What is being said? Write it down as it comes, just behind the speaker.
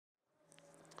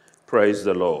Praise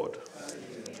the Lord.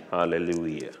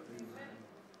 Hallelujah.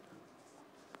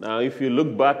 Now, if you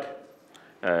look back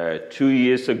 2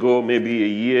 years ago, maybe a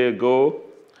year ago,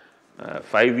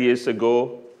 5 years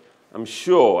ago, I'm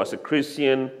sure as a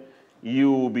Christian,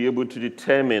 you will be able to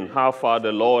determine how far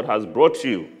the Lord has brought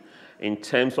you in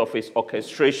terms of his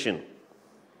orchestration.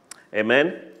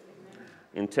 Amen?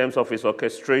 In terms of his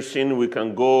orchestration, we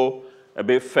can go a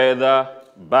bit further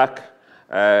back,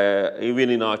 even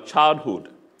in our childhood,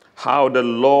 how the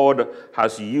Lord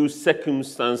has used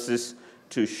circumstances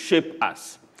to shape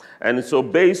us. And so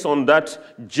based on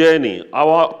that journey,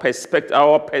 our perspective,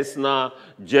 our personal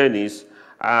journeys,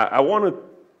 I want to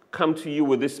come to you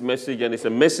with this message, and it's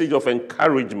a message of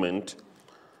encouragement.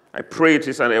 I pray it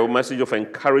is a message of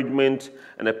encouragement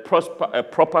and a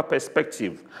proper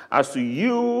perspective as to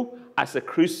you as a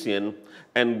Christian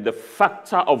and the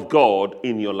factor of God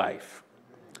in your life.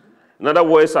 In other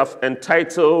words, I've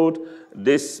entitled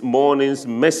this morning's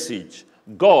message,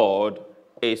 God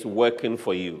is working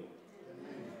for you.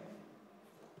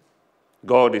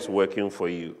 God is working for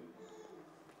you.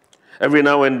 Every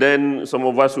now and then, some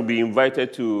of us will be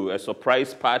invited to a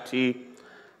surprise party,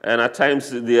 and at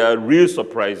times they are real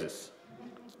surprises.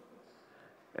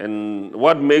 And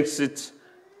what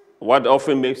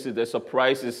often makes it a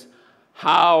surprise is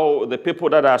how the people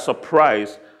that are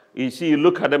surprised, you see, you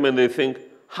look at them and they think,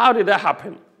 how did that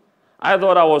happen? I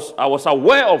thought I was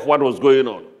aware of what was going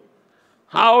on.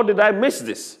 How did I miss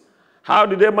this? How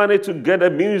did they manage to get the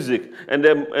music and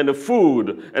the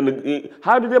food?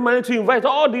 How did they manage to invite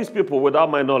all these people without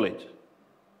my knowledge?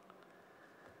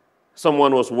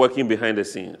 Someone was working behind the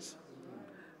scenes.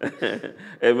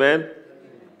 Amen?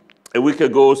 A week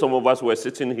ago, some of us were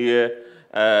sitting here.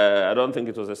 I don't think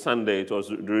it was a Sunday. It was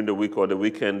during the week or the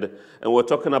weekend. And we're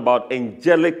talking about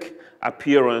angelic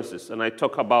appearances. And I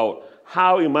talk about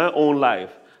how in my own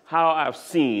life, how I've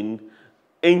seen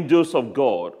angels of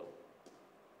God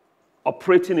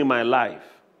operating in my life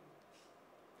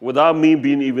without me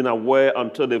being even aware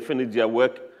until they finish their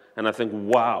work. And I think,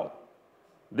 wow,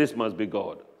 this must be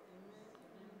God.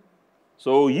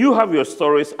 So you have your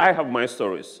stories, I have my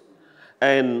stories.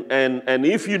 And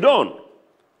if you don't,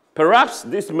 perhaps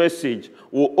this message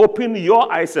will open your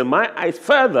eyes and my eyes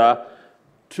further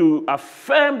to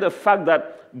affirm the fact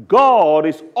that God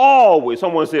is always,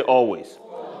 someone say always.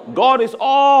 God is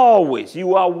always.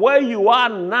 You are where you are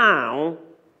now,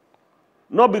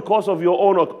 not because of your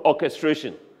own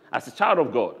orchestration, as a child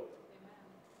of God.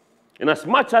 And as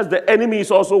much as the enemy is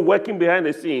also working behind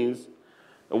the scenes,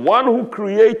 the one who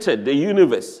created the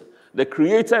universe, the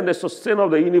creator and the sustainer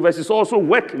of the universe, is also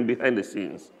working behind the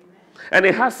scenes. And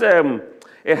it has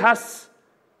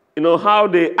how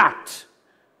they act.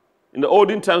 In the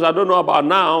olden times, I don't know about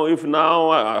now. If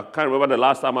now, I can't remember the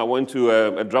last time I went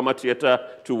to a drama theater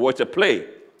to watch a play.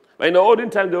 But in the olden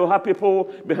times, they will have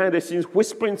people behind the scenes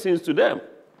whispering things to them,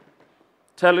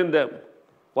 telling them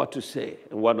what to say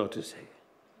and what not to say.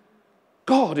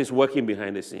 God is working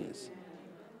behind the scenes.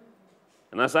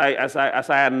 And as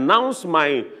I announce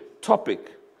my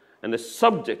topic and the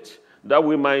subject that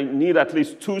we might need at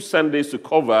least 2 Sundays to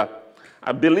cover,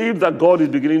 I believe that God is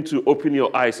beginning to open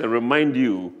your eyes and remind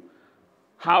you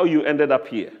how you ended up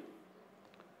here.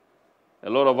 A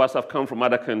lot of us have come from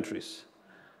other countries.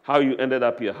 How you ended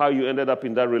up here, how you ended up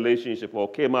in that relationship or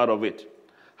came out of it,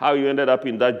 how you ended up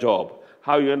in that job,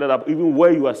 how you ended up even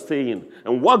where you are staying,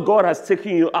 and what God has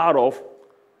taken you out of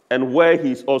and where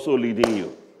he's also leading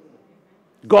you.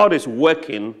 God is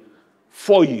working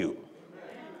for you.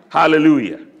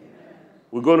 Hallelujah.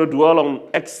 We're going to dwell on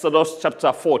Exodus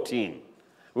chapter 14.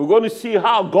 We're going to see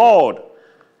how God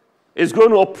is going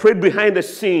to operate behind the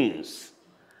scenes,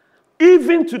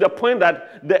 even to the point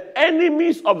that the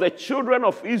enemies of the children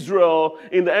of Israel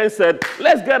in the end said,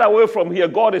 let's get away from here.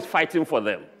 God is fighting for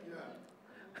them.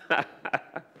 Yeah.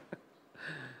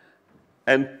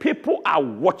 And people are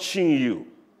watching you.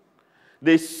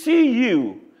 They see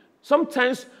you.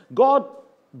 Sometimes God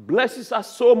blesses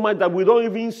us so much that we don't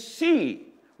even see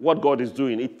what God is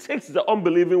doing. It takes the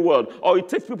unbelieving world, or it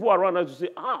takes people around us to say,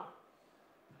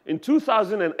 in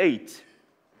 2008,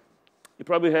 you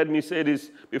probably heard me say this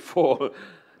before.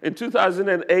 In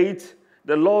 2008,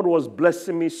 the Lord was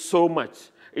blessing me so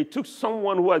much. It took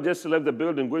someone who had just left the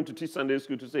building going to teach Sunday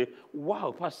school to say,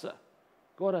 wow, Pastor,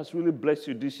 God has really blessed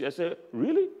you this year. I said,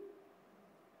 really?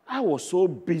 I was so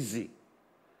busy.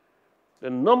 The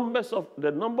number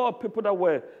of people that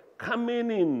were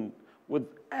coming in with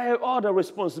all the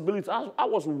responsibilities, I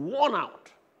was worn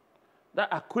out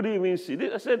that I couldn't even see.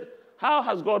 I said, how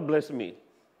has God blessed me?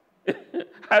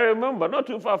 I remember, not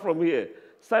too far from here,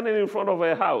 standing in front of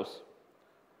a house.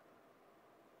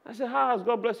 I said, how has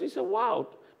God blessed you? He said, wow,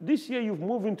 this year you've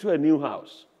moved into a new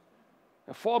house.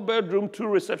 A 4-bedroom,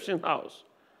 2-reception house.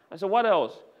 I said, what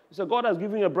else? He said, God has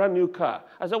given you a brand new car.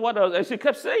 I said, what else? And she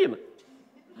kept saying,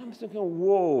 I'm thinking,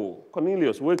 whoa,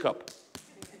 Cornelius, wake up.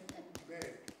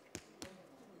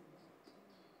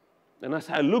 And as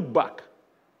I look back,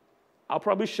 I'll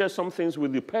probably share some things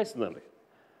with you personally.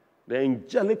 The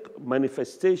angelic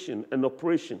manifestation and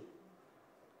operation.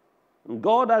 And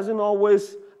God doesn't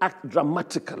always act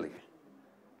dramatically,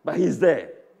 but he's there.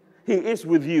 He is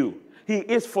with you. He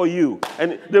is for you.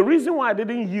 And the reason why I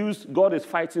didn't use God is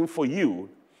fighting for you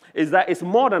is that it's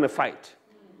more than a fight.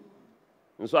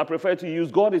 And so I prefer to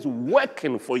use God is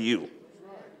working for you.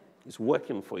 He's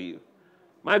working for you.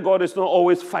 My God is not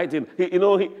always fighting.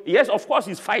 Yes, of course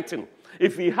he's fighting.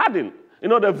 If he hadn't,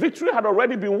 the victory had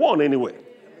already been won anyway.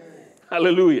 Amen.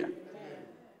 Hallelujah. Amen.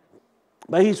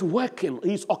 But he's working.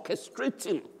 He's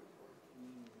orchestrating.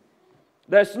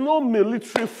 There's no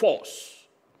military force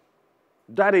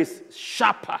that is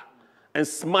sharper and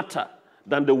smarter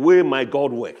than the way my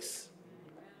God works.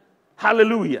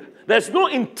 Hallelujah. There's no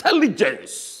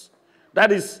intelligence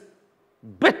that is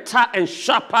better and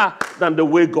sharper than the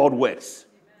way God works.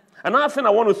 Another thing I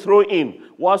want to throw in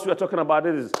whilst we are talking about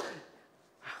it is,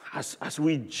 as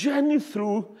we journey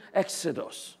through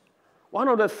Exodus, one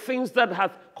of the things that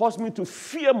has caused me to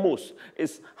fear most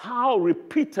is how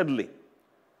repeatedly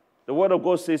the Word of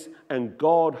God says, and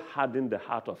God hardened the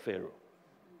heart of Pharaoh.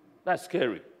 That's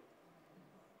scary.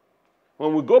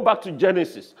 When we go back to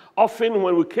Genesis, often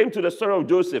when we came to the story of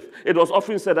Joseph, it was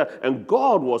often said that, and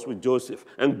God was with Joseph,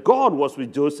 and God was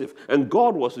with Joseph, and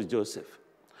God was with Joseph.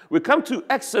 We come to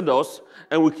Exodus,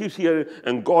 and we keep hearing,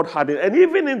 and God hardened. And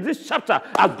even in this chapter,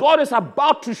 as God is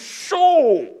about to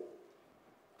show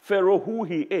Pharaoh who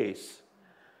he is,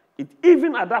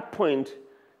 even at that point,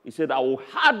 he said, I will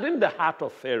harden the heart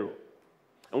of Pharaoh.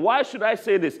 And why should I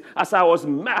say this? As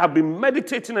I've been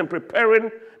meditating and preparing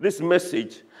this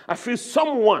message, I feel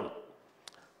someone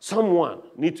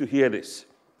need to hear this.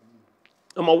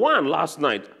 Number one, last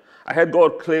night, I heard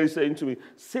God clearly saying to me,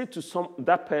 say to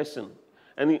that person,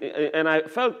 and I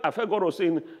felt God was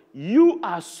saying, you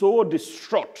are so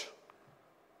distraught.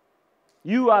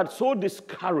 You are so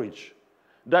discouraged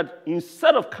that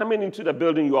instead of coming into the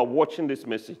building, you are watching this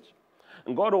message.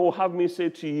 And God will have me say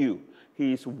to you,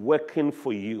 he is working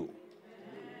for you.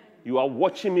 You are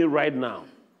watching me right now.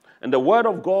 And the word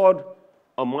of God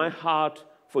on my heart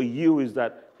for you is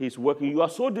that he's working. You are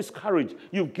so discouraged.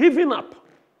 You've given up.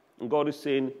 And God is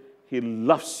saying he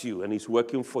loves you and he's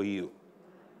working for you.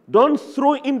 Don't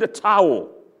throw in the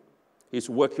towel. He's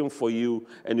working for you.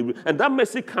 And that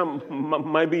message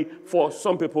might be for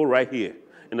some people right here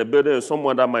in the building, or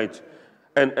someone that might.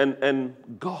 And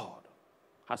God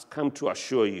has come to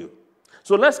assure you.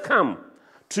 So let's come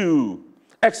to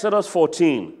Exodus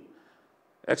 14.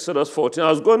 Exodus 14. I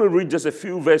was going to read just a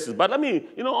few verses, but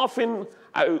often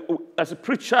as a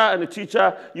preacher and a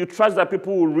teacher, you trust that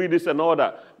people will read this and all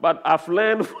that. But I've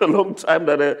learned for a long time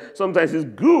that sometimes it's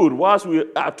good whilst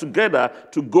we are together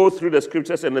to go through the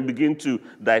scriptures and then begin to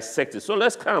dissect it. So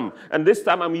let's come. And this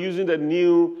time I'm using the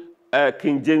New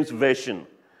King James Version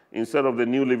instead of the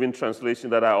New Living Translation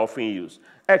that I often use.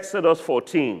 Exodus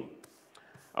 14.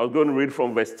 I was going to read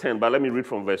from verse 10, but let me read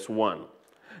from verse 1.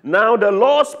 Now the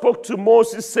Lord spoke to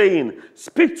Moses, saying,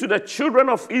 speak to the children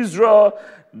of Israel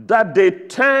that they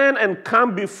turn and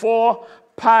come before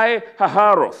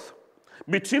Pi-hahiroth,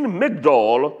 between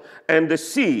Migdol and the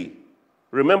sea.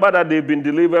 Remember that they've been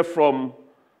delivered from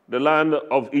the land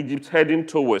of Egypt, heading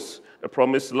towards the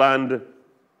promised land,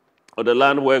 or the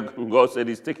land where God said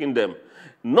he's taking them.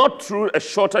 Not through a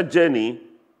shorter journey,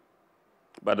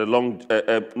 but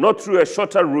not through a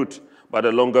shorter route, but a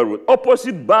longer route.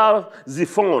 Opposite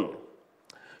Baal-Zephon,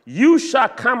 you shall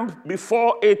come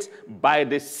before it by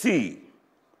the sea.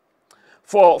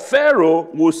 For Pharaoh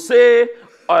will say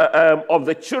of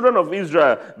the children of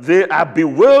Israel, they are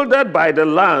bewildered by the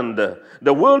land.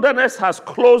 The wilderness has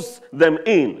closed them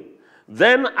in.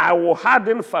 Then I will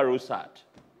harden Pharaoh's heart.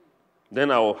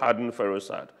 Then I will harden Pharaoh's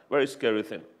heart. Very scary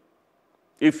thing.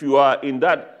 If you are in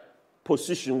that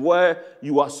position where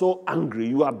you are so angry,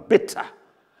 you are bitter,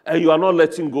 and you are not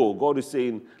letting go, God is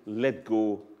saying, let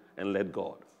go and let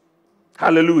God.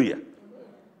 Hallelujah.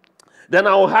 Then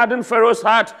I will harden Pharaoh's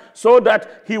heart so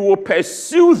that he will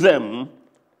pursue them.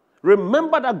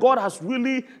 Remember that God has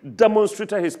really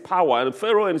demonstrated his power. And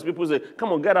Pharaoh and his people say,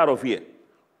 come on, get out of here.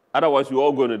 Otherwise, we're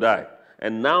all going to die.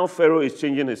 And now Pharaoh is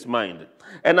changing his mind.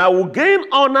 And I will gain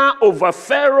honor over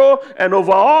Pharaoh and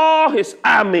over all his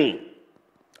army.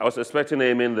 I was expecting an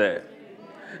amen there.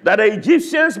 Amen. That the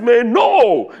Egyptians may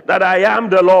know that I am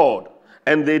the Lord.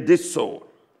 And they did so.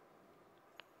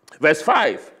 Verse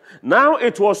 5. Now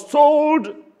it was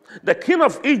told the king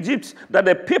of Egypt that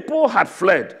the people had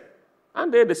fled.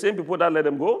 Aren't they the same people that let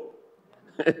them go?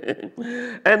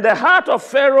 And the heart of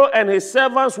Pharaoh and his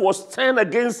servants was turned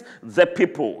against the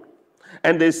people.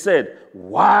 And they said,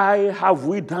 why have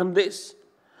we done this?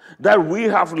 That we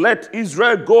have let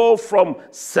Israel go from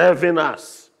serving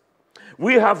us.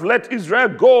 We have let Israel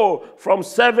go from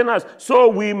serving us.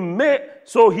 So he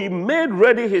made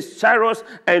ready his chariots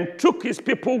and took his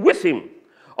people with him.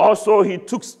 Also he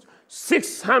took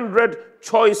 600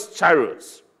 choice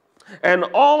chariots and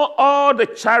all the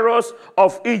chariots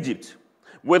of Egypt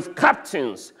with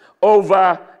captains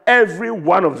over every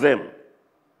one of them.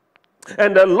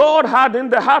 And the Lord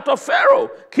hardened the heart of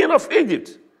Pharaoh, king of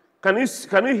Egypt. Can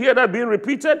you hear that being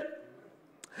repeated?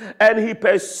 And he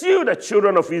pursued the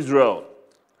children of Israel.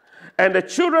 And the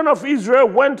children of Israel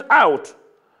went out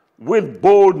with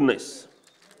boldness.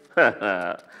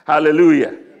 Hallelujah.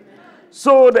 Amen.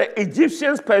 So the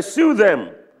Egyptians pursued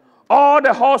them, all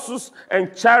the horses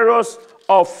and chariots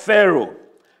of Pharaoh,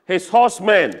 his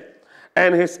horsemen,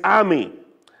 and his army,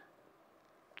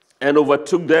 and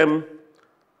overtook them,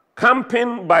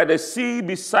 camping by the sea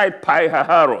beside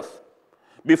Pi-hahiroth,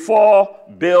 before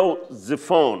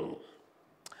Baal-zephon.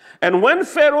 And when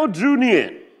Pharaoh drew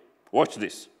near, watch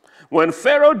this, when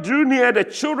Pharaoh drew near, the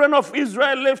children of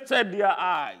Israel lifted their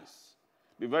eyes.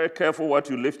 Be very careful what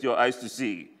you lift your eyes to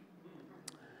see.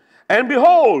 And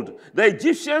behold, the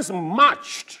Egyptians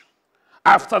marched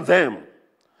after them.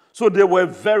 So they were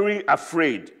very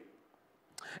afraid.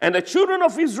 And the children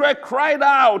of Israel cried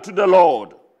out to the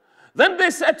Lord. Then they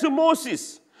said to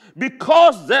Moses,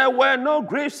 because there were no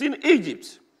graves in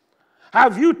Egypt,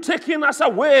 have you taken us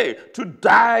away to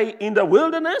die in the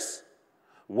wilderness?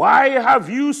 Why have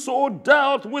you so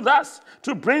dealt with us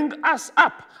to bring us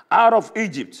up out of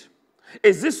Egypt?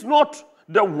 Is this not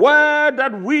the word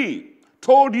that we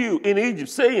told you in Egypt,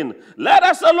 saying, let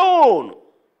us alone,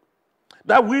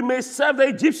 that we may serve the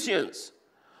Egyptians?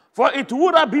 For it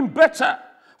would have been better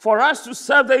for us to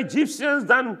serve the Egyptians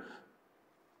than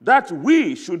that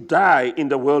we should die in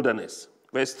the wilderness.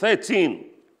 Verse 13.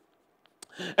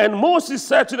 And Moses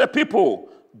said to the people,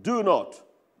 do not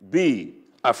be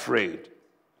afraid.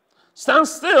 Stand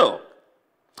still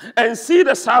and see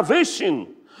the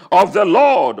salvation of the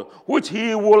Lord, which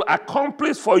he will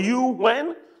accomplish for you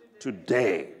when?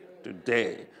 Today.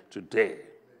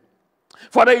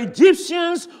 For the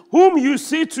Egyptians whom you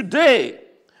see today,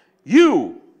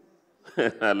 you,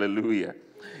 hallelujah,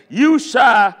 you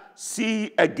shall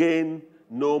see again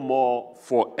no more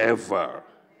forever.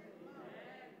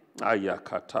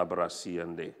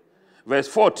 Verse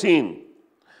 14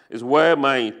 is where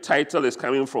my title is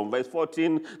coming from. Verse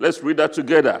 14, let's read that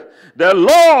together. The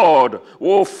Lord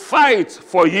will fight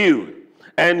for you,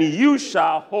 and you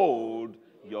shall hold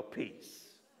your peace.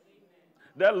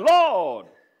 The Lord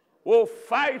will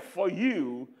fight for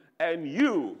you, and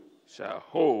you shall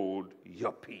hold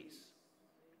your peace.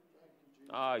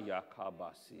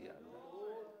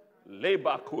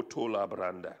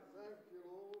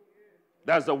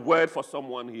 That's the word for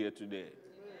someone here today.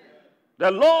 The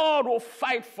Lord will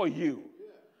fight for you,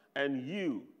 and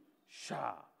you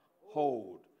shall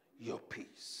hold your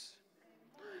peace.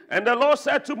 And the Lord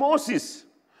said to Moses,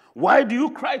 why do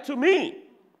you cry to me?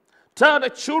 Tell the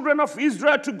children of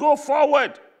Israel to go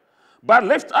forward, but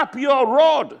lift up your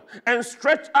rod and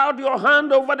stretch out your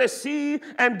hand over the sea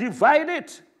and divide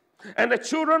it. And the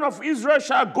children of Israel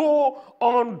shall go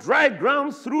on dry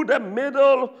ground through the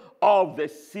middle of the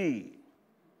sea.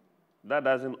 That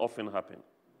doesn't often happen.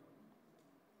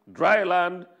 Dry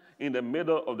land in the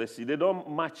middle of the sea. They don't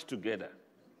match together.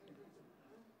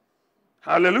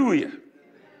 Hallelujah.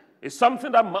 It's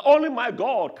something that only my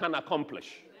God can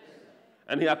accomplish.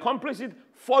 And he accomplished it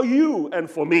for you and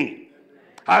for me.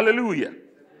 Hallelujah.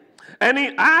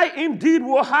 And I indeed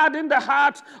will harden the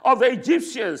heart of the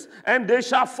Egyptians, and they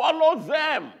shall follow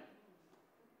them.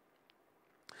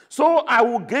 So I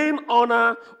will gain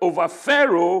honor over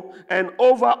Pharaoh and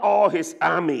over all his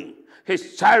army,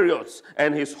 his chariots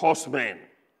and his horsemen.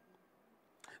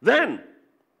 Then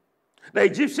the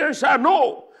Egyptians shall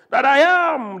know that I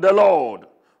am the Lord,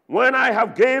 when I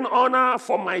have gained honor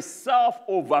for myself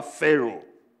over Pharaoh,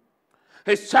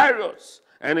 his chariots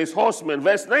and his horsemen.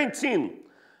 Verse 19.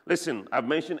 Listen, I've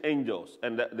mentioned angels,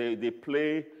 and they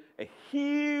play a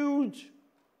huge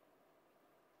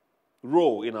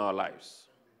role in our lives.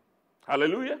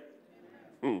 Hallelujah.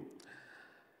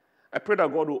 I pray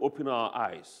that God will open our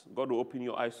eyes. God will open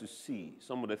your eyes to see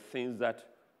some of the things that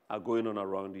are going on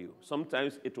around you.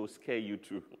 Sometimes it will scare you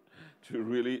to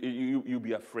really, you'll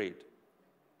be afraid.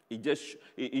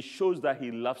 It shows that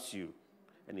he loves you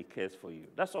and he cares for you.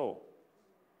 That's all.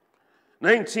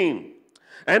 19.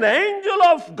 And the angel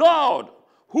of God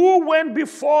who went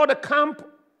before the camp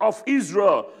of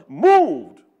Israel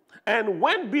moved and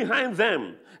went behind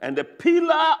them, and the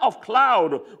pillar of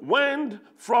cloud went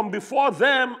from before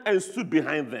them and stood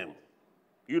behind them.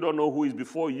 You don't know who is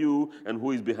before you and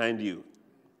who is behind you.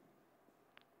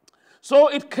 So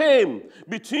it came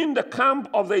between the camp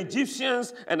of the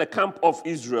Egyptians and the camp of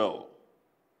Israel.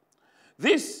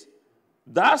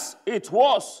 Thus it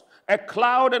was a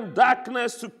cloud and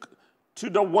darkness to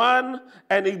the one,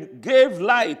 and it gave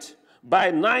light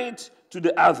by night to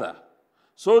the other,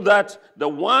 so that the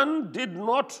one did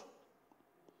not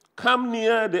come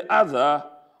near the other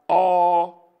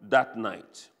all that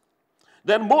night.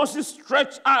 Then Moses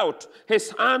stretched out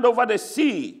his hand over the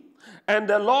sea, and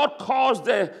the Lord caused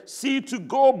the sea to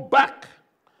go back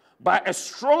by a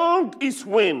strong east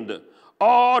wind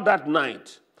all that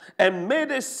night, and made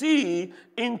the sea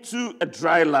into a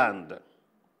dry land.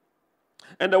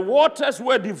 And the waters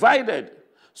were divided.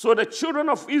 So the children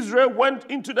of Israel went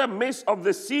into the midst of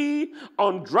the sea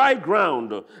on dry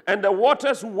ground, and the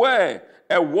waters were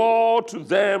a wall to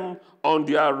them on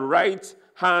their right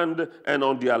hand and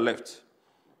on their left.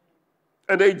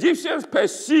 And the Egyptians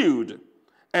pursued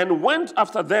and went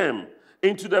after them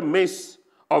into the midst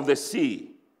of the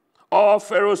sea, all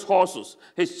Pharaoh's horses,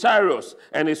 his chariots,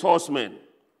 and his horsemen.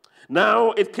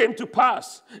 Now it came to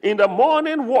pass in the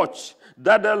morning watch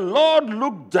that the Lord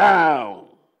looked down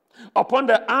upon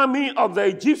the army of the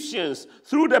Egyptians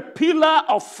through the pillar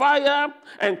of fire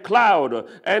and cloud,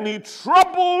 and he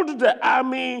troubled the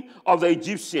army of the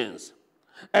Egyptians,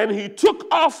 and he took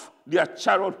off their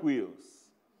chariot wheels.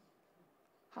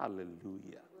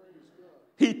 Hallelujah.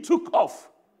 He took off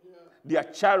their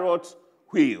chariot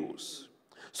wheels,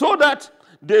 so that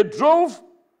they drove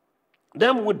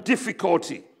them with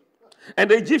difficulty.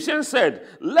 And the Egyptians said,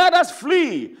 "Let us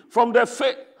flee from the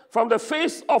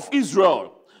face of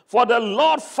Israel, for the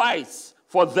Lord fights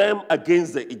for them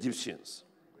against the Egyptians."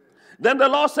 Then the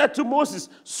Lord said to Moses,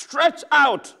 "Stretch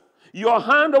out your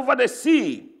hand over the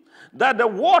sea, that the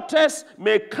waters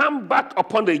may come back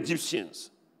upon the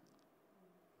Egyptians."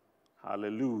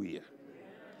 Hallelujah.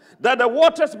 That the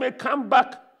waters may come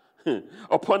back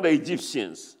upon the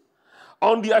Egyptians,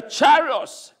 on their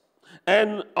chariots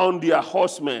and on their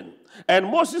horsemen. And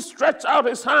Moses stretched out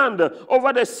his hand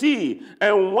over the sea,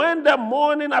 and when the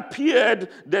morning appeared,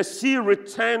 the sea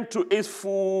returned to its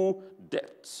full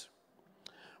depth,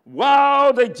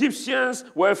 while the Egyptians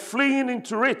were fleeing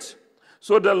into it.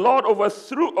 So the Lord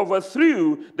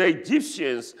overthrew the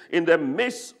Egyptians in the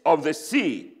midst of the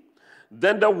sea.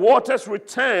 Then the waters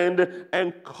returned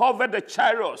and covered the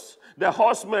chariots, the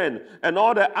horsemen, and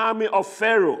all the army of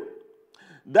Pharaoh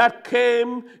that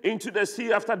came into the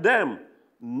sea after them.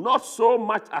 Not so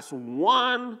much as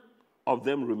one of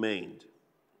them remained.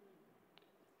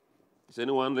 Is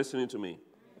anyone listening to me?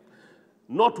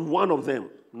 Not one of them.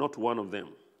 Not one of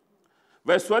them.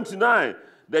 Verse 29.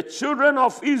 The children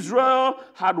of Israel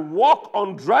had walked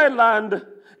on dry land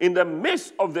in the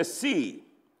midst of the sea,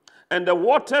 and the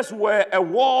waters were a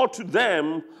wall to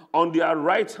them on their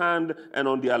right hand and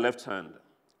on their left hand.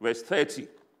 Verse 30.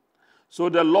 So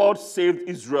the Lord saved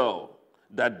Israel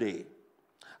that day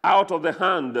out of the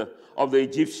hand of the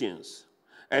Egyptians,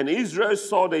 and Israel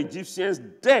saw the Egyptians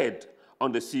dead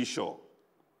on the seashore.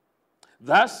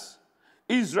 Thus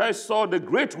Israel saw the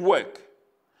great work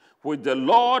which the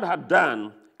Lord had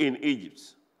done in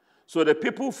Egypt. So the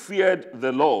people feared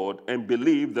the Lord and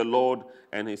believed the Lord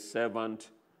and his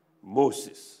servant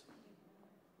Moses.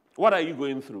 What are you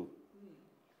going through?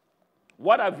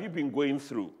 What have you been going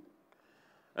through?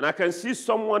 And I can see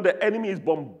someone, the enemy is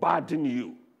bombarding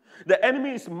you. The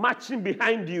enemy is marching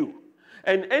behind you.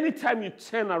 And anytime you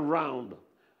turn around,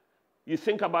 you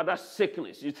think about that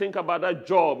sickness, you think about that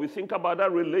job, you think about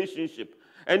that relationship,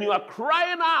 and you are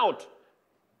crying out.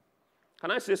 Can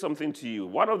I say something to you?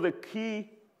 One of the key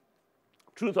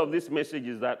truths of this message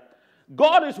is that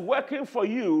God is working for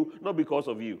you, not because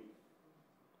of you.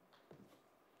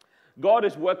 God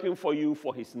is working for you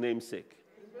for his name's sake.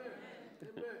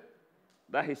 Amen.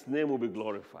 That his name will be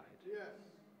glorified. Yes.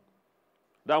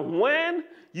 That when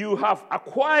you have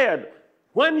acquired,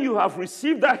 when you have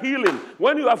received that healing,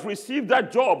 when you have received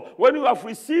that job, when you have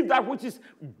received that which is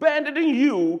burdening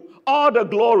you, all the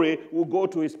glory will go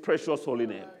to his precious holy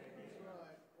name.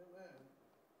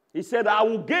 He said, I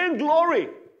will gain glory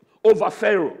over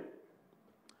Pharaoh.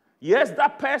 Yes,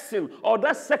 that person or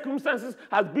that circumstances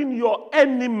has been your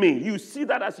enemy. You see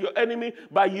that as your enemy,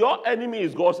 but your enemy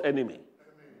is God's enemy. Amen.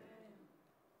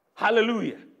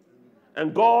 Hallelujah. Amen.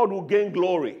 And God will gain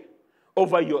glory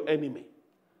over your enemy.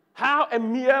 How a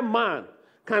mere man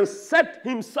can set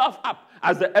himself up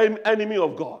as the enemy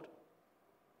of God.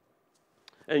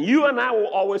 And you and I will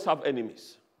always have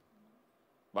enemies.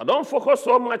 But don't focus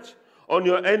so much on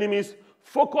your enemies.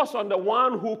 Focus on the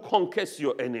one who conquers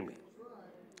your enemy.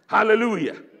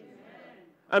 Hallelujah. Amen.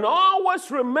 And always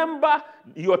remember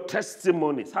your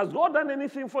testimonies. Has God done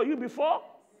anything for you before?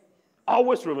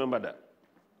 Always remember that.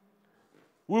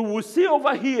 We will see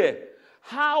over here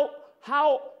how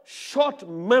short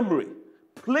memory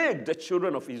plagued the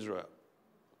children of Israel.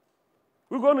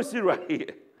 We're going to see right here.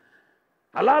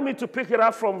 Allow me to pick it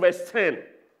up from verse 10.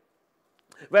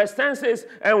 Verse 10 says,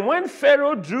 and when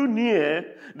Pharaoh drew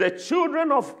near, the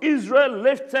children of Israel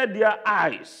lifted their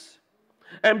eyes.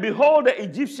 And behold, the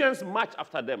Egyptians marched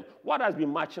after them. What has been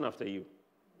marching after you?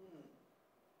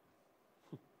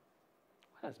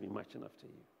 What has been marching after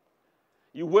you?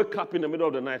 You wake up in the middle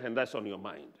of the night and that's on your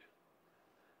mind.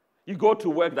 You go to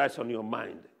work, that's on your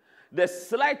mind. The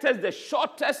slightest, the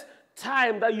shortest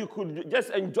time that you could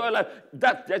just enjoy life,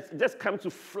 that just comes to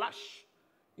flash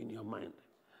in your mind.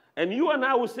 And you and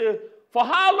I will say, for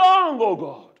how long, oh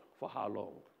God? For how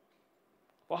long?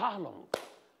 For how long?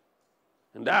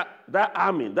 And that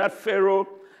army, that Pharaoh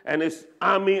and his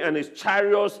army and his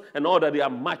chariots and all that, they are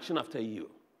marching after you.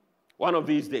 One of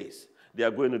these days, they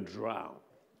are going to drown.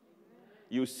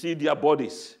 You see their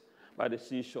bodies by the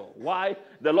seashore. Why?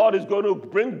 The Lord is going to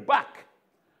bring back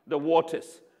the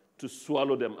waters to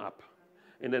swallow them up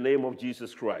in the name of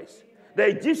Jesus Christ. The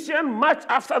Egyptians marched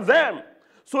after them,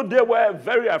 so they were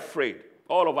very afraid.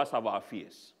 All of us have our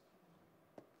fears.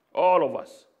 All of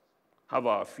us have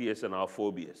our fears and our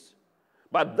phobias.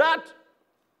 But that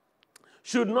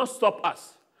should not stop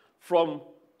us from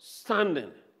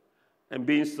standing and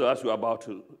being still, as we're about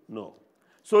to know.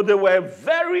 So they were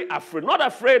very afraid, not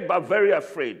afraid, but very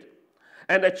afraid.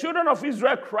 And the children of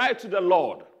Israel cried to the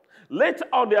Lord. Later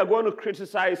on, they are going to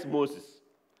criticize Moses.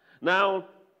 Now,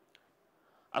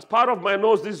 as part of my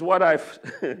notes, this is what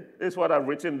I've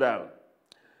written down.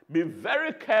 Be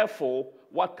very careful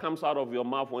what comes out of your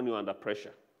mouth when you're under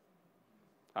pressure.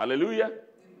 Hallelujah.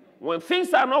 When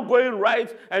things are not going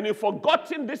right and you've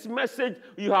forgotten this message,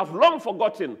 you have long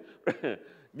forgotten,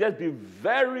 just be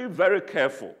very, very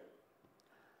careful.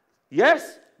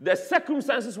 Yes, the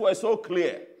circumstances were so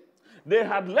clear. They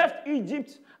had left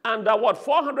Egypt under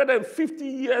 450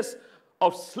 years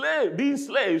of being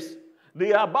slaves.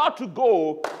 They are about to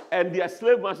go, and their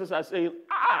slave masters are saying,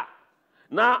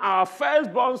 now our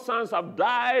firstborn sons have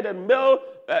died, and male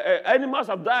animals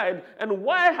have died, and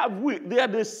why have we? They are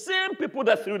the same people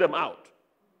that threw them out.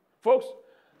 Folks,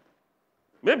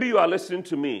 maybe you are listening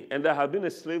to me, and there have been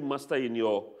a slave master in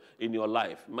your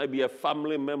life. Maybe a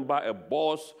family member, a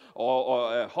boss,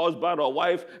 or a husband or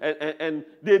wife, and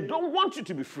they don't want you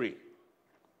to be free.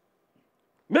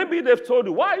 Maybe they've told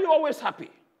you, why are you always happy?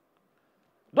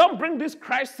 Don't bring this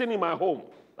Christ thing in my home.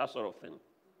 That sort of thing.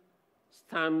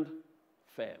 Stand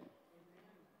firm.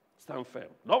 Stand firm.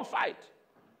 Don't fight.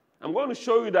 I'm going to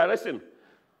show you that, listen,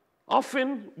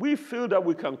 often we feel that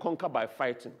we can conquer by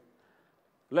fighting.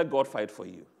 Let God fight for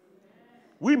you.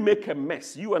 We make a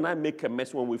mess. You and I make a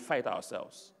mess when we fight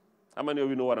ourselves. How many of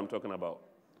you know what I'm talking about?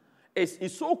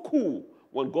 It's so cool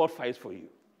when God fights for you.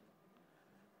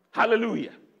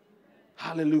 Hallelujah.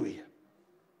 Hallelujah.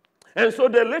 And so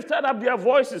they lifted up their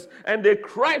voices and they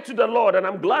cried to the Lord, and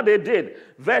I'm glad they did.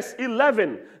 Verse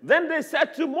 11, then they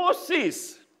said to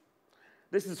Moses,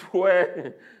 this is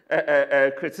where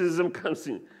criticism comes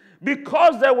in.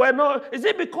 Because there were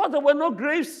no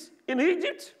graves in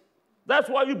Egypt? That's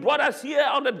why you brought us here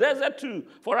on the desert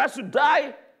for us to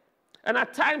die? And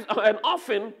at times, and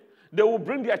often, they will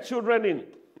bring their children in,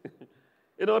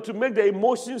 to make the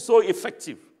emotions so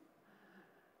effective.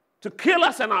 To kill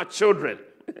us and our children.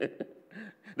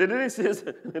 They didn't say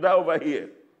that over here.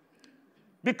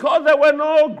 Because there were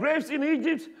no graves in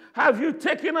Egypt, have you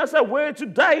taken us away to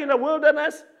die in the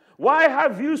wilderness? Why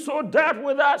have you so dealt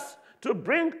with us to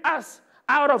bring us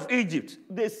out of Egypt?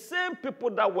 The same people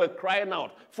that were crying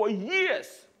out for years.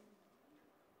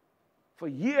 For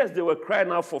years they were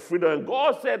crying out for freedom. And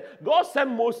God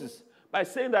sent Moses by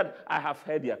saying that I have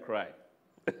heard their cry.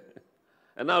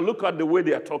 And now look at the way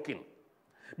they are talking.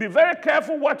 Be very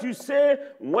careful what you say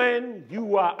when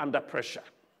you are under pressure.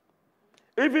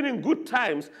 Even in good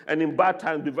times and in bad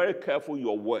times, be very careful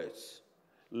your words.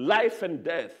 Life and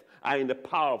death are in the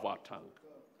power of our tongue.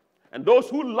 And those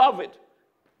who love it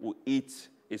will eat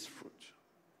its fruit.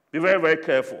 Be very, very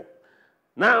careful.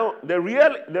 Now, the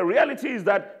reality is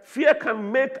that fear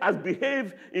can make us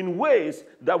behave in ways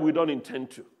that we don't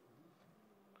intend to.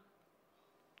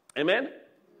 Amen?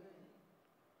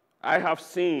 I have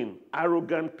seen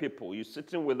arrogant people. You're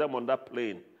sitting with them on that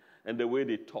plane, and the way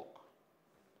they talk.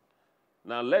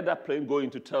 Now let that plane go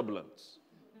into turbulence.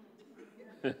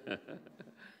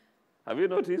 Have you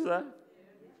noticed that?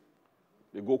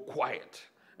 They go quiet,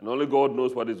 and only God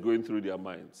knows what is going through their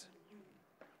minds.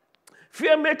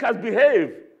 Fear makers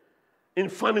behave in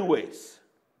funny ways.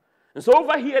 And so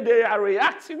over here, they are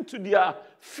reacting to their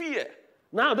fear.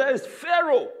 Now there is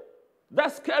Pharaoh,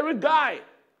 that scary guy,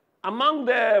 among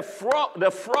the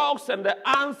frogs and the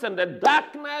ants and the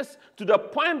darkness, to the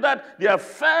point that their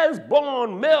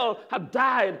firstborn male had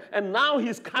died, and now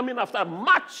he's coming after,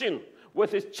 marching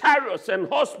with his chariots and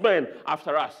horsemen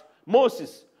after us.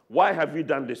 Moses, why have you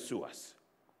done this to us?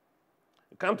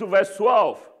 Come to verse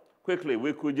 12. Quickly,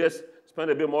 we could just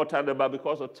spend a bit more time there, but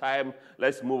because of time,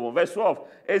 let's move on. Verse 12.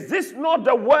 Is this not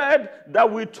the word that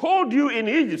we told you in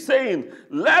Egypt, saying,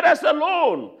 let us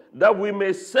alone, that we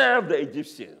may serve the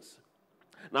Egyptians?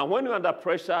 Now, when you're under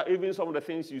pressure, even some of the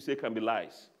things you say can be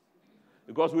lies.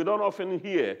 Because we don't often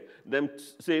hear them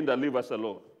saying that leave us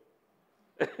alone.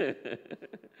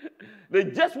 They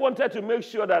just wanted to make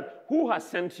sure that who has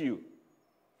sent you.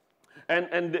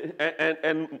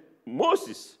 And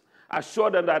Moses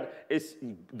assured them that it's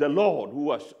the Lord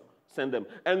who has sent them.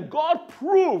 And God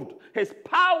proved his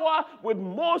power with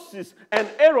Moses and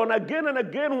Aaron again and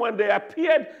again when they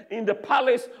appeared in the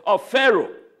palace of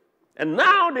Pharaoh. And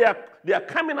now they are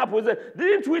coming up with it.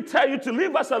 Didn't we tell you to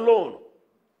leave us alone?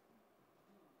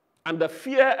 Under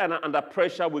fear and under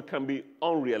pressure, we can be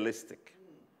unrealistic.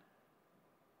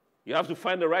 You have to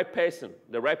find the right person,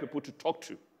 the right people to talk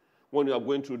to when you are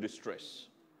going through distress.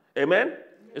 Amen?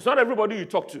 It's not everybody you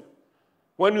talk to.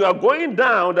 When you are going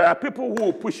down, there are people who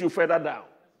will push you further down.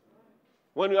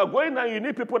 When you are going down, you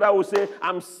need people that will say,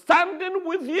 I'm standing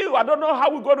with you. I don't know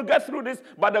how we're going to get through this,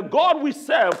 but the God we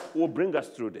serve will bring us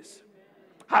through this.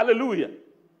 Hallelujah.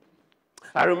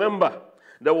 I remember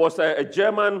there was a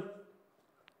German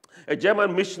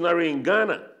missionary in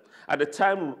Ghana. At the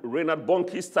time, Reinhard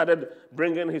Bonnke started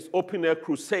bringing his open-air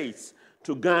crusades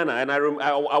to Ghana. And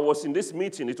I was in this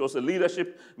meeting. It was a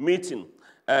leadership meeting.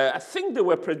 I think they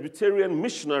were Presbyterian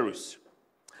missionaries.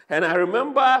 And I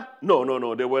remember,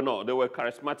 no, they were not. They were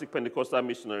charismatic Pentecostal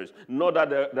missionaries. Not that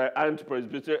there aren't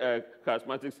Presbyterian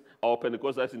charismatics or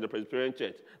Pentecostals in the Presbyterian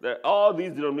church. All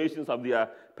these denominations have their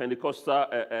Pentecostal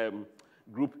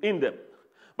group in them.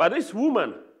 But this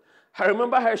woman, I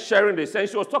remember her sharing this, and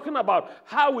she was talking about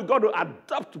how we got to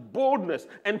adopt boldness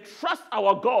and trust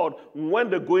our God when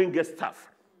the going gets tough.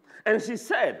 And she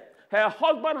said her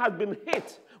husband has been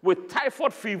hit with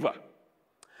typhoid fever.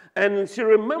 And she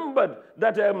remembered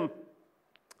that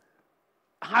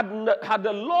had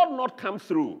the Lord not come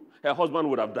through, her husband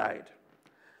would have died.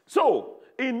 So,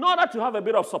 in order to have a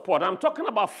bit of support, I'm talking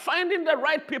about finding the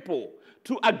right people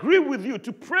to agree with you,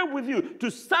 to pray with you, to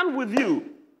stand with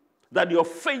you, that your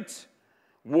faith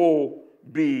will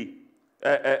be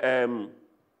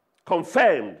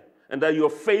confirmed and that your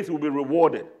faith will be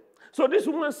rewarded. So this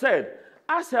woman said,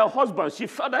 as her husband, she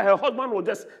felt that her husband was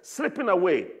just slipping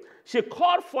away. She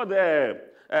called for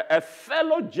a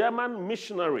fellow German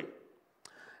missionary.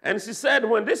 And she said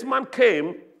when this man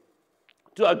came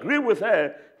to agree with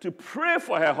her to pray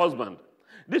for her husband,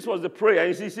 this was the prayer.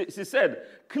 And she said,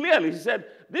 clearly, she said,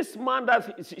 this man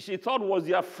that she thought was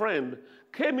their friend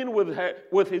came in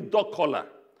with his dog collar,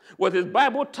 with his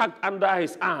Bible tucked under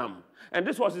his arm. And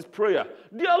this was his prayer.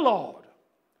 Dear Lord,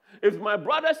 if my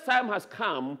brother's time has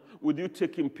come, would you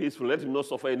take him peacefully, let him not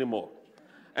suffer anymore?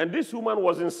 And this woman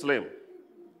wasn't slim.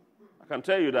 I can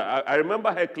tell you that. I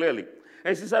remember her clearly.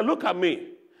 And she said, look at me.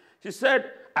 She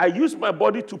said, I used my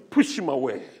body to push him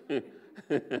away.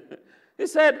 He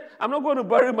said, I'm not going to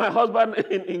bury my husband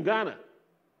in Ghana.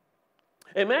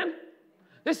 Amen?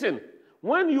 Listen,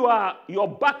 when your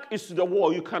back is to the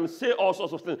wall, you can say all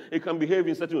sorts of things. You can behave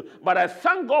in certain ways. But I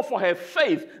thank God for her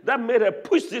faith that made her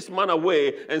push this man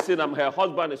away and say that her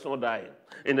husband is not dying.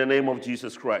 In the name of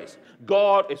Jesus Christ.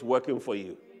 God is working for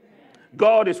you.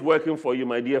 God is working for you,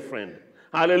 my dear friend.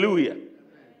 Hallelujah.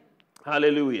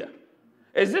 Hallelujah.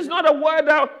 Is this not a word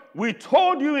that we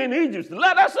told you in Egypt?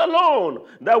 Let us alone,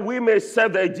 that we may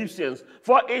serve the Egyptians.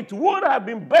 For it would have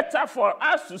been better for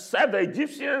us to serve the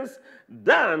Egyptians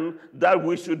than that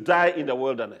we should die in the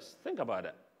wilderness. Think about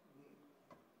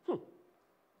that.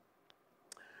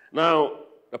 Now,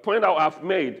 the point that I've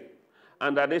made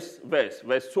under this verse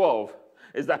 12,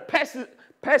 is that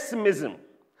pessimism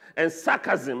and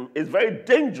sarcasm is very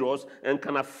dangerous and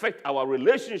can affect our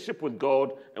relationship with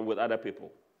God and with other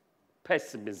people.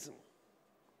 Pessimism.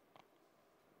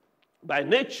 By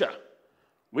nature,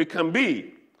 we can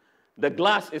be the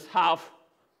glass is half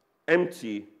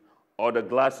empty or the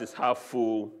glass is half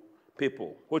full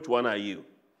people. Which one are you?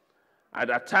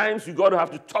 At times, you got to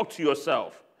have to talk to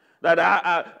yourself.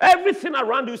 That everything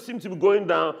around you seems to be going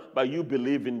down, but you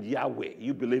believe in Yahweh.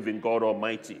 You believe in God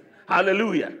Almighty.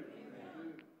 Hallelujah. Amen.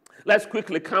 Let's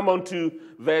quickly come on to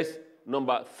verse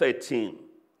number 13.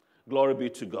 Glory be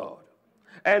to God.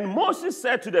 And Moses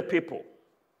said to the people,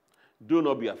 do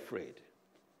not be afraid.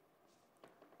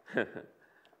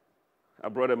 I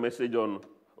brought a message on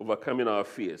overcoming our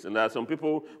fears. And there are some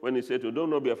people, when they say to do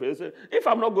not be afraid, they say, if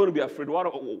I'm not going to be afraid, what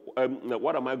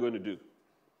am I going to do?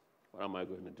 What am I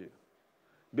going to do?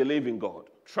 Believe in God.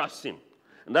 Trust him.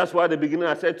 And that's why at the beginning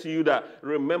I said to you that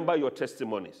remember your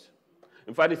testimonies.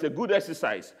 In fact, it's a good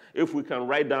exercise if we can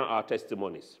write down our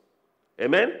testimonies.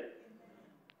 Amen?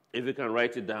 If you can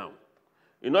write it down.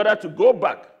 In order to go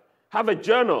back, have a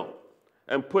journal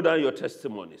and put down your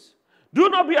testimonies. Do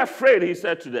not be afraid, he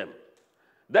said to them.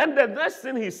 Then the next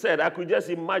thing he said, I could just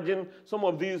imagine some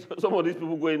of these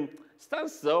people going, stand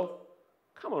still.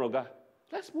 Come on, Oga.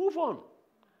 Let's move on.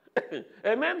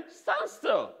 Amen? Stand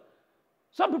still.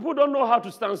 Some people don't know how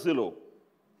to stand still.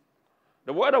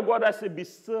 The word of God, I say, be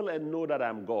still and know that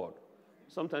I'm God.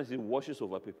 Sometimes it washes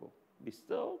over people. Be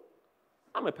still.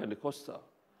 I'm a Pentecostal.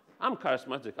 I'm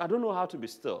charismatic. I don't know how to be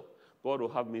still. God will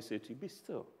have me say to you, be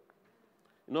still.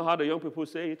 You know how the young people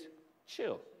say it?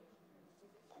 Chill.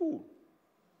 Cool.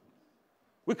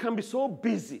 We can be so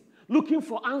busy looking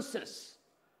for answers,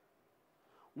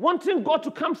 wanting God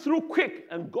to come through quick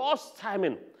and God's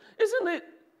timing. Isn't it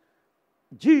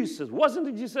Jesus?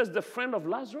 Wasn't Jesus the friend of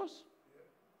Lazarus?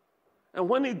 And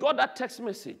when he got that text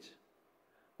message,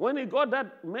 when he got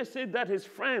that message that his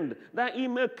friend, that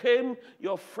email came,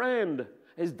 your friend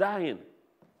is dying,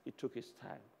 he took his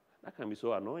time. That can be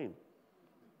so annoying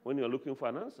when you're looking for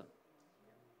an answer.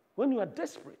 When you are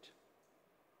desperate.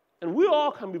 And we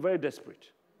all can be very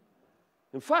desperate.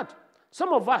 In fact,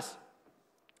 some of us,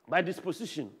 by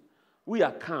disposition, we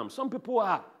are calm. Some people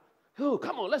are, oh,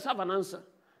 come on, let's have an answer.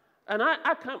 And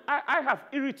I have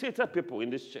irritated people in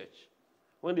this church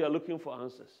when they are looking for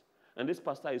answers. And this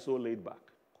pastor is so laid back.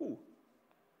 Cool.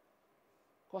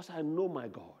 Because I know my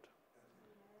God,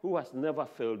 who has never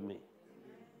failed me.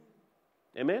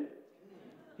 Amen?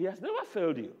 He has never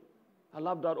failed you. I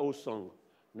love that old song.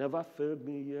 Never failed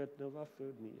me yet, never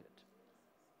failed me yet.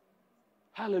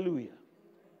 Hallelujah.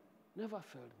 Never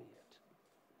failed me yet.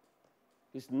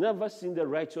 He's never seen the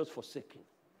righteous forsaken.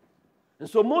 And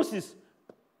so Moses,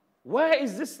 where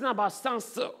is this thing about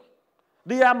standstill?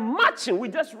 They are marching. We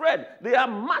just read. They are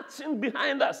marching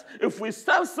behind us. If we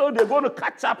stand still, they're going to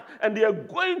catch up and they are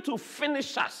going to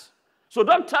finish us. So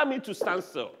don't tell me to stand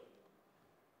still.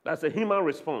 That's a human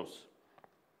response.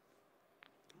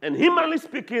 And humanly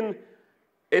speaking,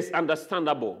 it's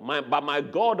understandable. But my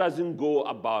God doesn't go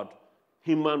about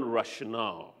human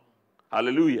rationale.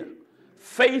 Hallelujah.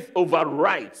 Faith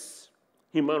overrides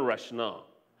human rationale.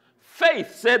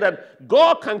 Faith said that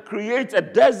God can create a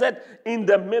desert in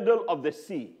the middle of the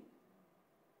sea.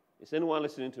 Is anyone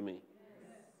listening to me?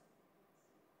 Yes.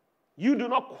 You do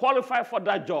not qualify for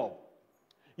that job.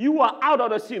 You are out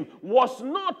of the scene. Was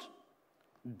not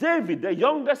David the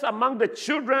youngest among the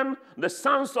children, the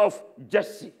sons of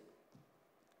Jesse?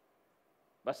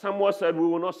 But Samuel said, we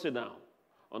will not sit down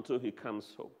until he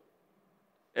comes home.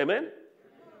 Amen?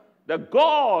 The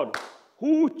God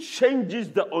who changes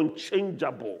the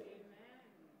unchangeable,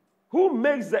 who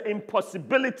makes the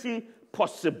impossibility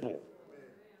possible.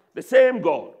 The same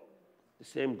God. The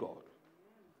same God.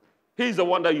 He's the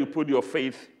one that you put your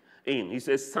faith in. He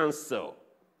says, stand still.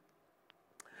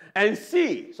 And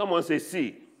see, someone say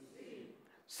see.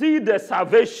 See the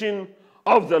salvation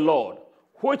of the Lord,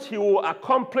 which he will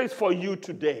accomplish for you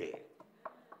today.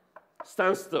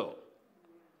 Stand still.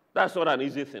 That's not an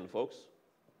easy thing, folks.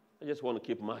 I just want to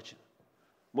keep marching.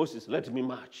 Moses, let me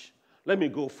march. Let me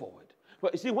go forward.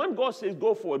 But you see, when God says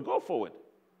go forward, go forward.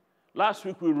 Last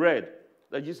week we read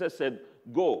that Jesus said,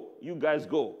 go, you guys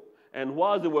go. And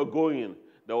while they were going,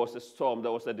 there was a storm,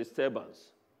 there was a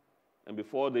disturbance. And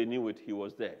before they knew it, he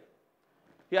was there.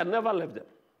 He had never left them.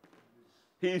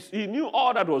 He knew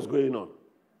all that was going on.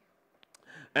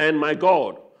 And my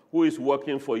God, who is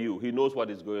working for you, he knows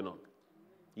what is going on.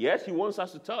 Yes, he wants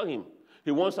us to tell him. He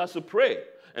wants us to pray.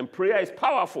 And prayer is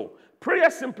powerful.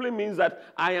 Prayer simply means that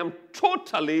I am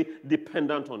totally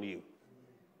dependent on you.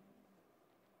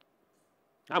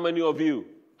 How many of you,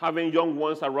 having young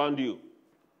ones around you,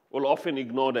 will often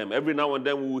ignore them? Every now and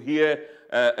then we will hear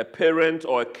a parent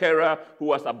or a carer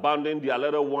who has abandoned their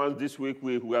little ones. This week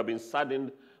we have been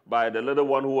saddened by the little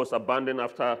one who was abandoned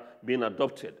after being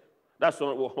adopted. That's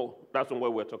not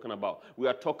what we're talking about. We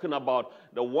are talking about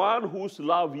the one whose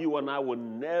love you and I will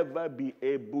never be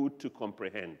able to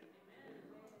comprehend.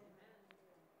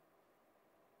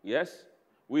 Yes?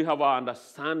 We have our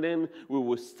understanding. We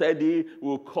will study. We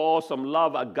will call some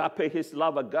love agape, his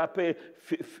love agape,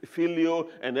 filio,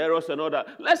 and eros and all that.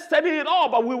 Let's study it all,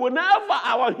 but we will never,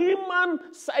 our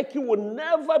human psyche will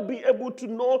never be able to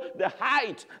know the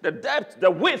height, the depth,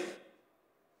 the width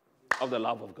of the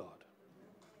love of God.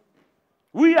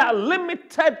 We are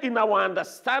limited in our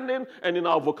understanding and in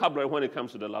our vocabulary when it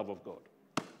comes to the love of God.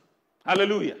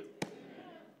 Hallelujah.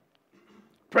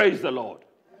 Praise the Lord.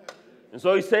 And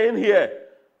so he's saying here,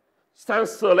 stand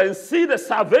still and see the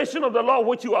salvation of the Lord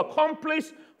which you accomplish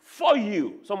for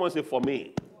you. Someone say, for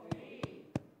me.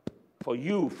 For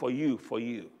you, for you, for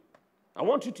you. I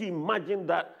want you to imagine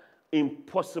that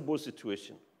impossible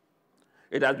situation.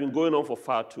 It has been going on for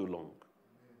far too long.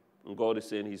 And God is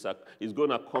saying he's going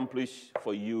to accomplish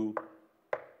for you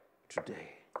today.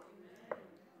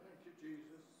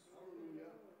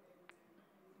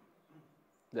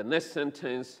 The next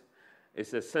sentence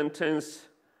is a sentence,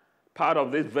 part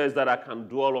of this verse that I can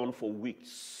dwell on for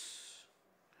weeks.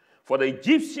 For the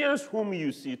Egyptians whom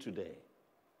you see today.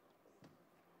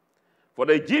 For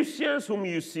the Egyptians whom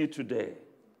you see today,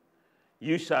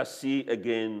 you shall see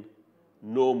again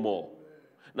no more.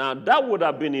 Now that would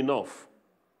have been enough.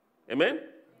 Amen?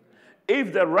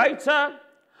 If the writer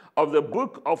of the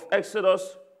book of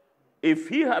Exodus, if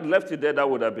he had left it there, that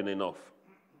would have been enough.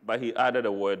 But he added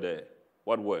a word there.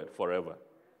 What word? Forever.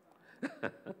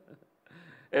 Amen?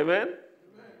 Amen?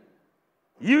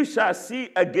 You shall see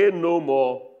again no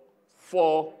more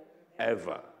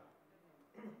forever.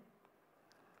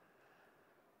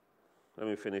 Let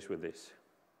me finish with this.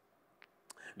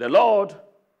 The Lord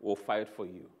will fight for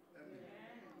you. Amen.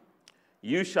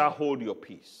 You shall hold your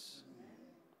peace.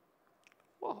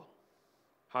 Wow.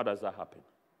 How does that happen?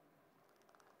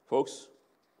 Folks,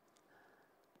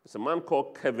 there's a man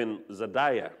called Kevin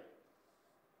Zadaiah.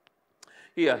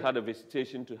 He had a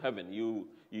visitation to heaven.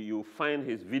 You find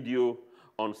his video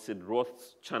on Sid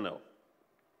Roth's channel.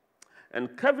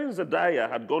 And Kevin Zadaiah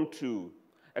had gone to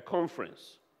a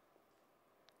conference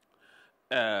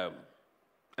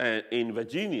in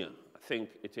Virginia, I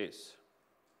think it is,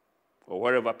 or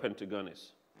wherever Pentagon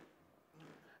is.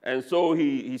 And so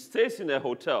he stays in a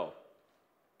hotel.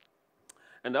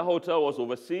 And that hotel was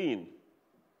overseeing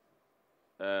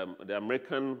the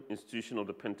American institution of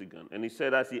the Pentagon. And he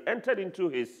said as he entered into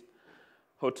his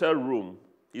hotel room,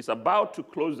 he's about to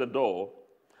close the door,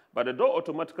 but the door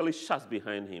automatically shuts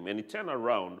behind him. And he turned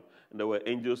around, and there were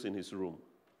angels in his room.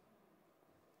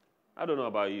 I don't know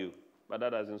about you, but that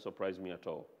doesn't surprise me at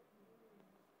all.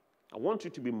 I want you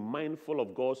to be mindful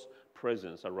of God's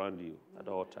presence around you at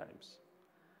all times.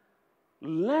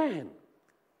 Learn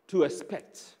to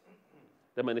expect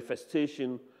the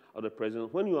manifestation of the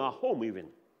presence when you are home, even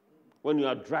when you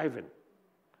are driving.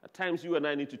 At times you and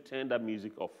I need to turn that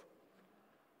music off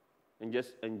and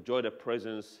just enjoy the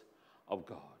presence of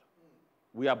God.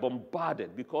 We are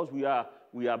bombarded because we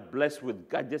are blessed with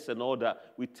gadgets and all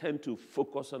that. We tend to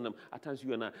focus on them. At times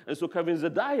you and I. And so Kevin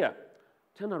Zadaiah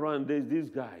turned around, these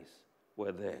guys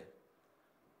were there.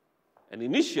 And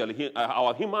initially,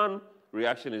 our human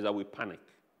reaction is that we panic.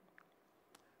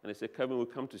 And they say, Kevin, we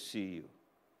come to see you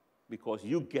because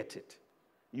you get it.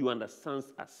 You understand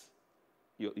us.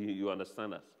 You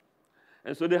understand us.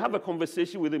 And so they have a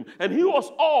conversation with him. And he was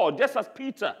awed, just as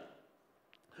Peter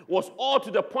was awed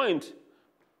to the point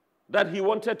that he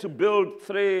wanted to build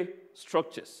 3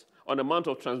 structures on the Mount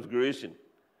of Transfiguration.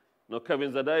 You know,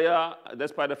 Kevin Zadaiah,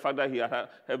 despite the fact that he had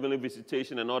heavenly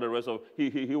visitation and all the rest of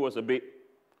it, he was a bit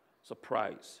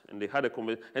surprised. And they had a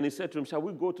conversation. And he said to him, shall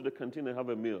we go to the canteen and have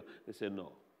a meal? They said,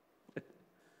 no.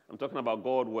 I'm talking about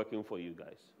God working for you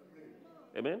guys.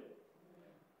 Amen?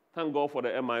 Thank God for the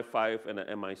MI5 and the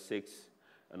MI6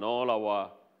 and all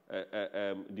our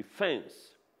defense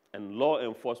and law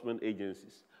enforcement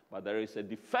agencies. But there is a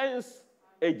defense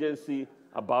agency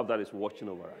above that is watching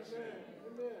over us.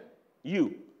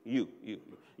 You.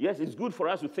 Yes, it's good for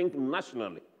us to think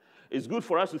nationally. It's good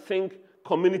for us to think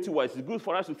community-wise. It's good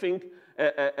for us to think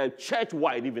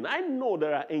church-wide even. I know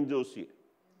there are angels here,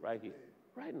 right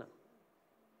now.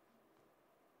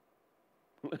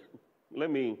 Let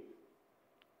me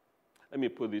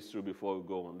put this through before we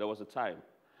go on. There was a time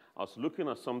I was looking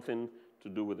at something to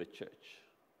do with the church.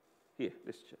 Here,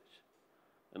 this church.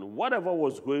 And whatever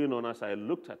was going on as I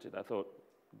looked at it, I thought,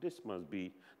 this must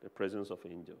be the presence of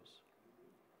angels.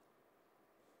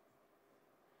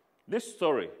 This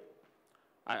story,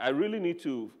 I really need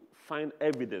to find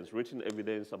evidence, written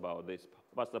evidence about this.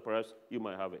 Pastor, perhaps you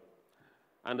might have it.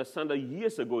 I understand that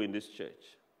years ago in this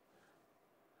church,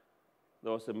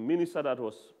 there was a minister that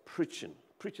was preaching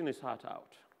his heart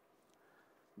out.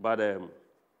 But I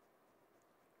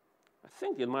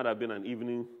think it might have been an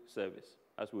evening service.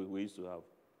 as we used to have.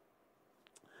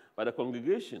 But the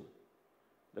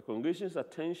congregation's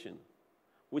attention,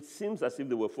 which seems as if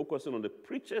they were focusing on the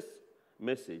preacher's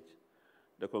message,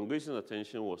 the congregation's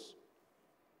attention was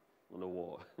on the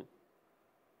wall.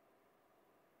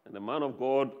 And the man of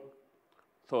God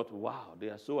thought, wow, they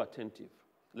are so attentive.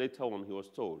 Later on, he was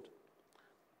told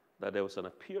that there was an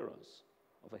appearance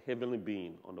of a heavenly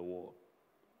being on the wall.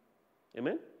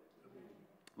 Amen?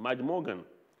 Marge Morgan,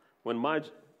 when Marge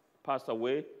passed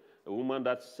away, a woman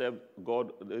that served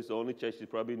God, this is the only church she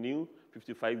probably knew,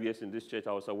 55 years in this church,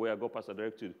 I was aware, I got Pastor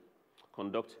Derek to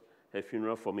conduct her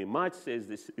funeral for me. Marge says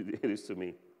this to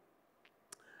me.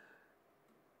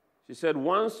 She said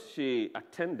once she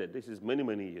attended, this is many,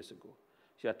 many years ago,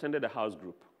 she attended a house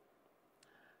group.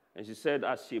 And she said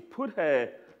as she put her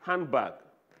handbag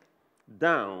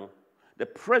down, the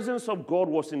presence of God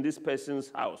was in this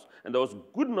person's house. And there was a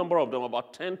good number of them,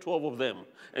 about 10, 12 of them.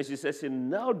 And she said she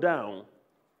knelt down,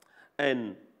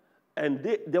 and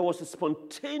there was a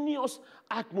spontaneous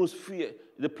atmosphere.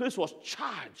 The place was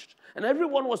charged. And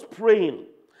everyone was praying.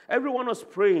 Everyone was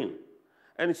praying.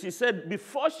 And she said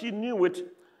before she knew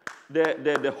it,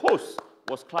 the host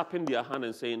was clapping their hand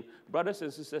and saying, brothers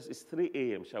and sisters, it's 3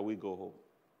 a.m. Shall we go home?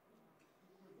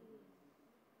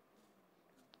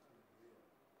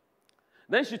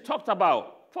 Then she talked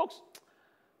about, folks,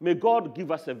 may God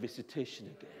give us a visitation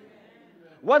again.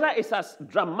 Whether it's as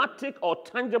dramatic or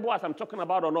tangible as I'm talking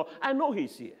about or not, I know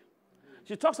he's here.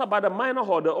 She talks about the minor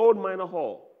hall, the old minor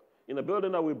hall, in the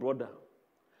building that we brought down.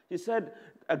 She said,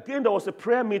 again, there was a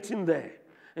prayer meeting there.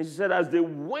 And she said, as they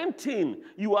went in,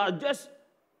 you are just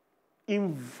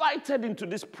invited into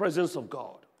this presence of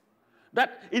God.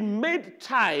 That it made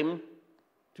time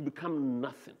to become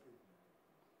nothing.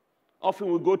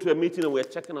 Often we go to a meeting and we're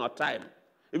checking our time.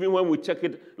 Even when we check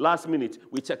it last minute,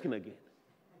 we're checking again.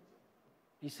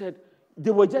 He said, they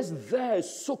were just there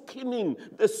soaking in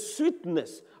the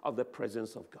sweetness of the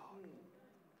presence of God.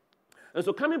 And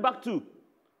so coming back to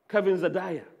Kevin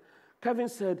Zadiah, Kevin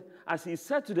said, as he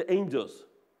said to the angels,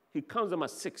 he counts them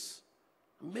as 6.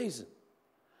 Amazing.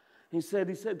 He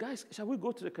said, guys, shall we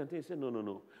go to the canteen? He said,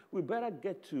 no. We better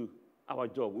get to our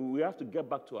job. We have to get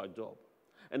back to our job.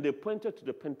 And they pointed to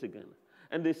the Pentagon.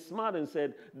 And they smiled and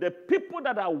said, the people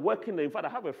that are working there, in fact, I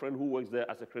have a friend who works there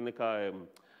as a clinical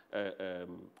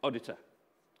auditor,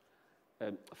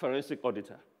 forensic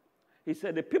auditor. He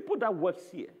said, the people that works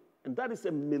here, and that is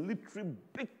a military,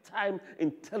 big-time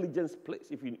intelligence place,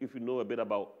 if you know a bit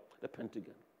about the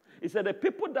Pentagon. He said, the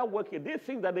people that work here, they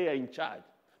think that they are in charge,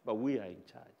 but we are in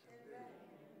charge. Amen.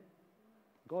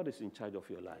 God is in charge of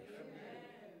your life.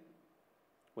 Amen.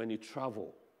 When you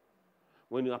travel,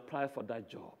 when you apply for that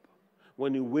job,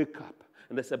 when you wake up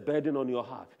and there's a burden on your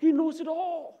heart, he knows it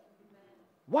all.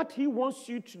 What he wants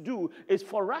you to do is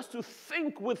for us to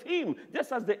think with him,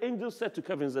 just as the angels said to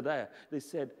Kevin Zadiah. They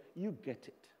said, you get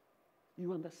it.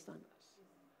 You understand us.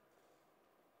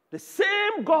 The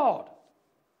same God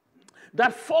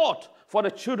that fought for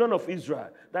the children of Israel,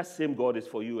 that same God is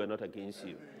for you and not against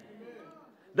you.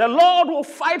 The Lord will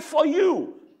fight for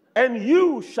you, and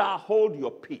you shall hold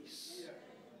your peace.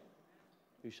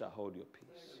 You shall hold your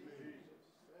peace.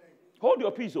 Hold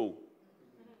your peace, oh.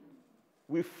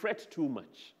 We fret too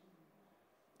much.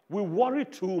 We worry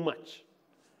too much.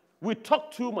 We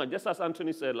talk too much, just as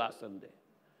Anthony said last Sunday.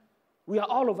 We are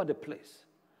all over the place.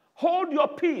 Hold your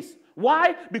peace.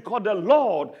 Why? Because the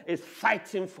Lord is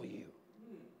fighting for you.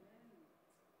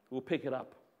 We'll pick it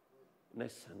up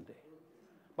next Sunday.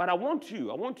 But I want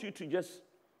you to just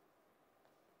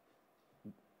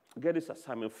get this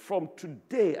assignment. From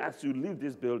today, as you leave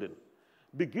this building,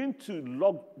 begin to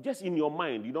log, just in your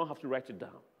mind, you don't have to write it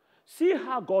down. See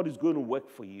how God is going to work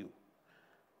for you.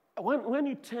 When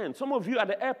you turn, some of you at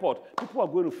the airport, people are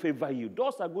going to favor you.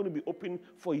 Doors are going to be open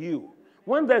for you.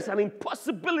 When there's an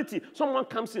impossibility, someone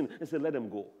comes in and says, let them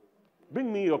go.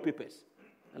 Bring me your papers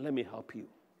and let me help you.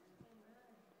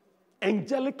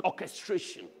 Angelic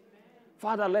orchestration.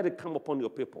 Father, let it come upon your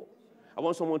people. I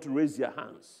want someone to raise their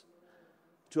hands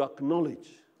to acknowledge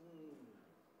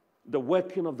the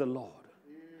working of the Lord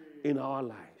in our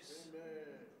lives.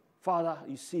 Father,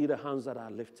 you see the hands that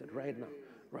are lifted right now,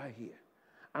 right here.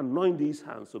 Anoint these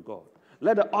hands, oh God.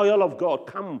 Let the oil of God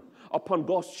come upon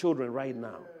God's children right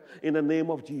now in the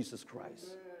name of Jesus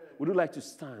Christ. Would you like to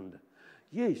stand?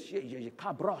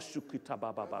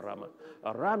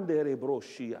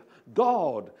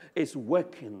 God is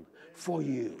working for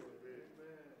you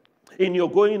in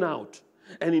your going out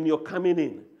and in your coming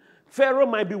in. Pharaoh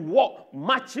might be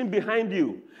marching behind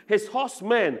you. His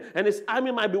horsemen and his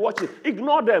army might be watching.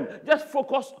 Ignore them. Just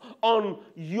focus on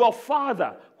your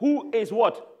Father who is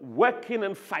what? Working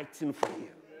and fighting for you.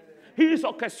 He is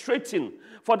orchestrating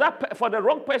for the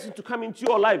wrong person to come into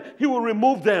your life. He will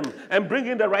remove them and bring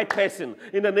in the right person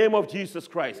in the name of Jesus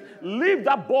Christ. Leave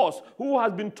that boss who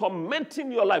has been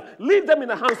tormenting your life. Leave them in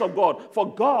the hands of God,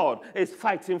 for God is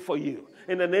fighting for you.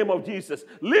 In the name of Jesus.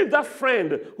 Leave that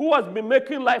friend who has been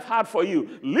making life hard for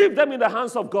you. Leave them in the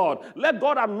hands of God. Let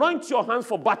God anoint your hands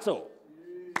for battle.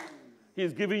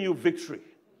 He's giving you victory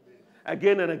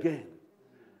again and again.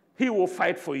 He will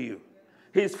fight for you.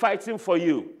 He's fighting for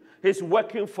you. He's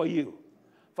working for you.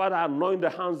 Father, anoint the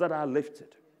hands that are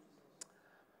lifted.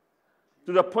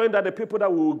 To the point that the people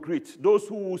that we will greet, those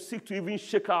who will seek to even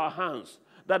shake our hands,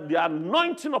 that the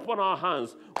anointing upon our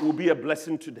hands will be a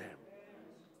blessing to them.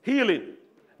 Healing,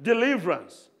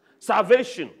 deliverance,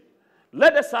 salvation.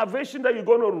 Let the salvation that you're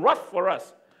going to rush for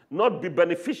us not be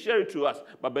beneficiary to us,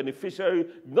 but beneficiary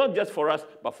not just for us,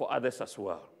 but for others as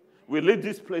well. We leave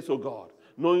this place, oh God,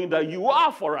 knowing that you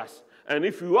are for us. And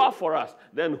if you are for us,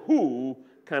 then who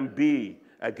can be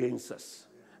against us?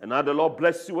 And now the Lord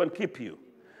bless you and keep you.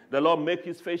 The Lord make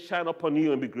his face shine upon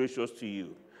you and be gracious to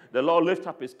you. The Lord lift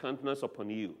up his countenance upon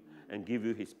you and give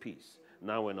you his peace,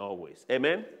 now and always.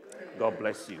 Amen? God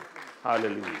bless you.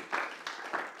 Hallelujah.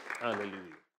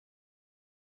 Hallelujah.